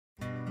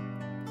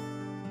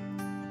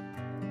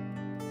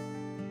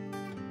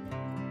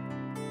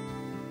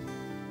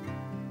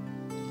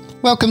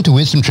Welcome to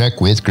Wisdom Trek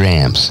with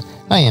Gramps.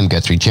 I am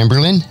Guthrie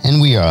Chamberlain,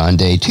 and we are on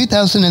day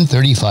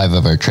 2035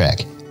 of our trek.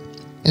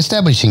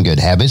 Establishing good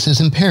habits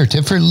is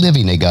imperative for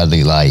living a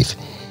godly life,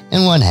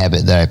 and one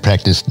habit that I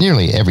practiced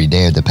nearly every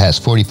day of the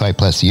past 45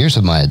 plus years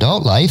of my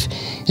adult life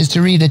is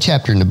to read a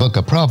chapter in the book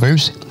of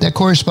Proverbs that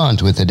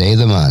corresponds with the day of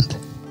the month.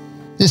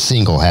 This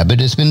single habit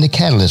has been the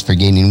catalyst for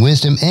gaining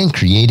wisdom and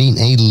creating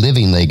a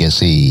living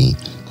legacy.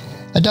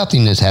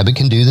 Adopting this habit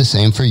can do the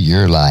same for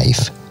your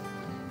life.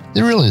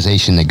 The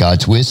realization that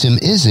God's wisdom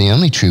is the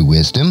only true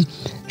wisdom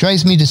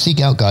drives me to seek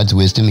out God's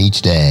wisdom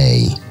each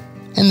day.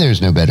 And there's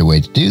no better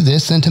way to do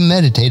this than to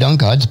meditate on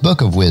God's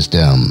book of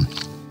wisdom.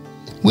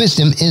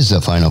 Wisdom is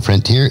the final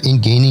frontier in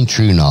gaining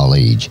true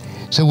knowledge.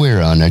 So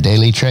we're on our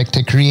daily trek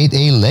to create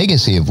a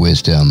legacy of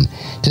wisdom,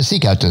 to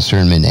seek out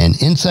discernment and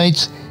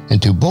insights,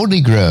 and to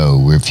boldly grow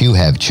where few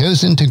have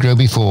chosen to grow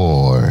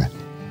before.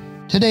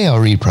 Today I'll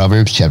read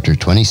Proverbs chapter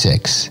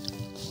 26.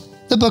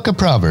 The book of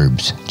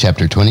Proverbs,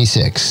 chapter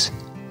 26.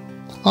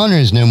 Honor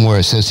is no more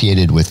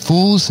associated with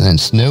fools than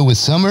snow with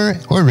summer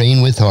or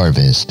rain with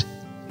harvest.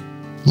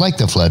 Like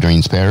the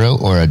fluttering sparrow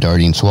or a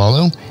darting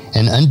swallow,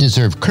 an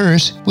undeserved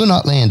curse will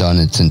not land on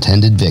its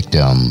intended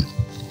victim.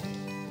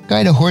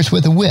 Guide a horse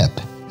with a whip,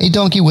 a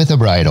donkey with a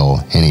bridle,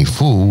 and a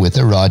fool with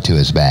a rod to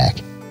his back.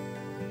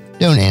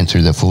 Don't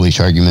answer the foolish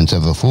arguments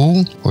of a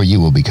fool, or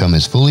you will become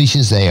as foolish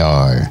as they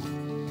are.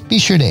 Be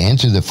sure to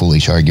answer the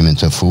foolish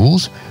arguments of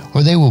fools,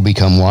 or they will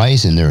become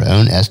wise in their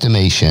own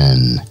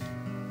estimation.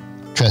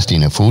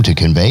 Trusting a fool to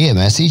convey a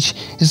message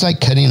is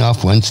like cutting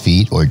off one's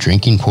feet or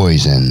drinking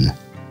poison.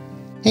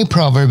 A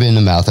proverb in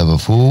the mouth of a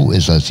fool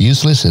is as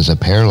useless as a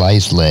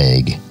paralyzed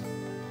leg.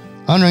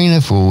 Honoring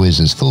a fool is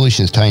as foolish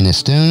as tying a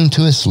stone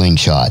to a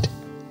slingshot.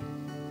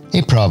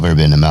 A proverb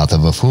in the mouth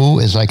of a fool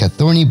is like a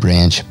thorny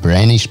branch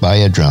brandished by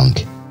a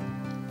drunk.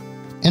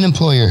 An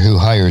employer who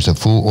hires a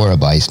fool or a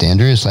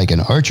bystander is like an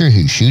archer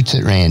who shoots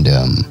at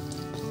random.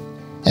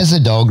 As a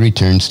dog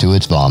returns to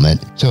its vomit,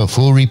 so a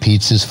fool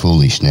repeats his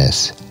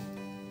foolishness.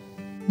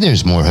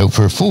 There's more hope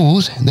for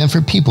fools than for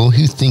people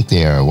who think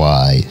they are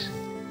wise.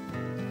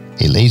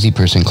 A lazy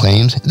person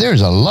claims,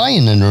 "There's a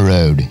lion in the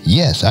road."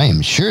 Yes, I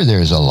am sure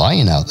there is a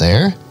lion out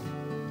there.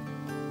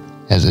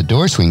 As a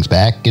door swings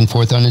back and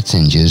forth on its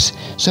hinges,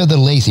 so the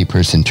lazy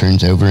person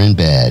turns over in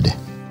bed.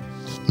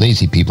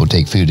 Lazy people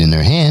take food in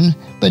their hand,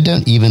 but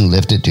don't even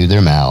lift it to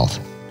their mouth.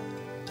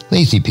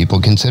 Lazy people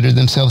consider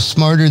themselves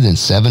smarter than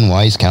 7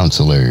 wise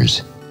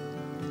counselors.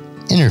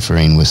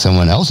 Interfering with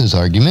someone else's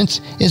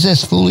arguments is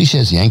as foolish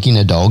as yanking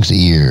a dog's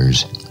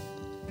ears.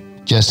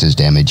 Just as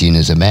damaging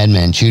as a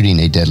madman shooting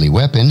a deadly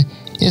weapon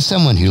is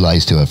someone who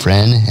lies to a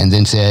friend and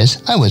then says,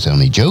 "I was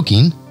only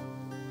joking."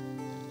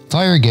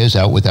 Fire goes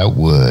out without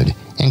wood,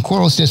 and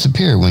quarrels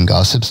disappear when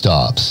gossip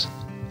stops.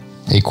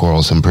 A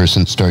quarrelsome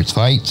person starts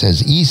fights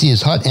as easy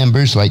as hot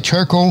embers light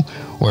charcoal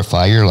or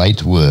fire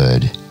lights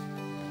wood.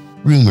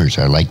 Rumors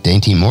are like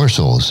dainty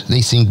morsels.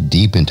 They sink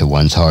deep into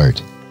one's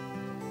heart.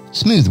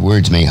 Smooth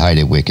words may hide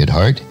a wicked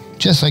heart,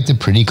 just like the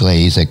pretty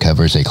glaze that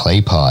covers a clay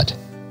pot.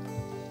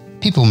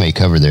 People may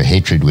cover their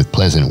hatred with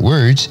pleasant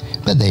words,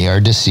 but they are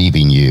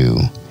deceiving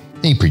you.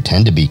 They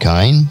pretend to be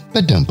kind,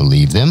 but don't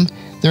believe them.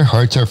 Their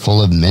hearts are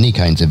full of many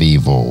kinds of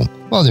evil.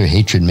 While their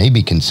hatred may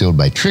be concealed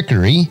by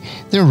trickery,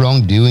 their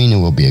wrongdoing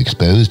will be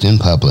exposed in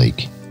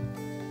public.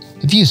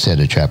 If you set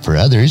a trap for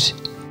others,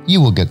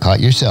 you will get caught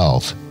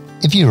yourself.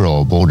 If you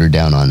roll a boulder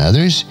down on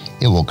others,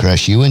 it will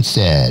crush you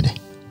instead.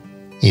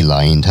 A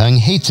lying tongue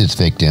hates its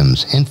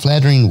victims, and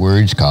flattering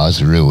words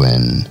cause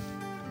ruin.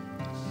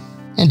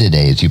 And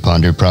today, as you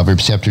ponder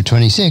Proverbs chapter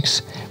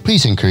 26,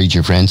 please encourage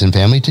your friends and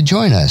family to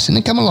join us and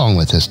to come along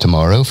with us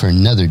tomorrow for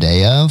another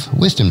day of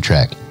Wisdom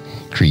Trek,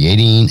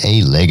 creating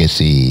a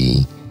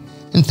legacy.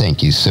 And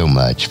thank you so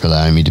much for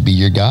allowing me to be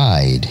your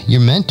guide, your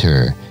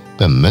mentor,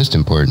 but most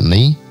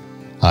importantly,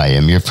 I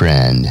am your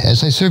friend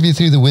as I serve you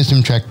through the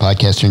Wisdom Trek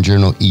podcast and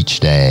journal each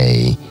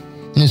day.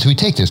 And as we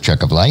take this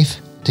trek of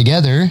life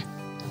together,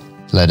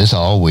 let us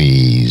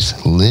always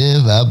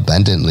live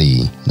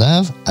abundantly,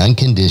 love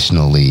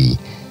unconditionally,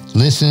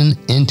 listen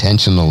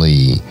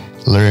intentionally,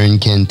 learn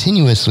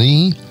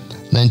continuously,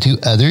 lend to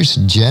others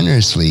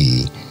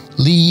generously,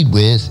 lead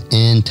with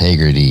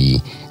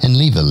integrity, and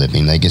leave a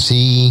living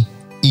legacy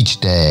each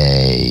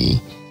day.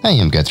 I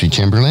am Guthrie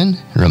Chamberlain,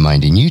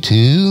 reminding you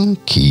to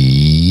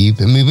keep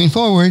moving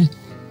forward,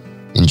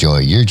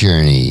 enjoy your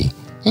journey,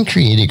 and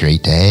create a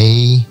great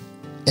day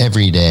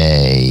every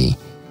day.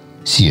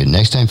 See you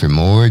next time for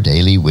more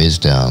daily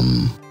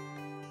wisdom.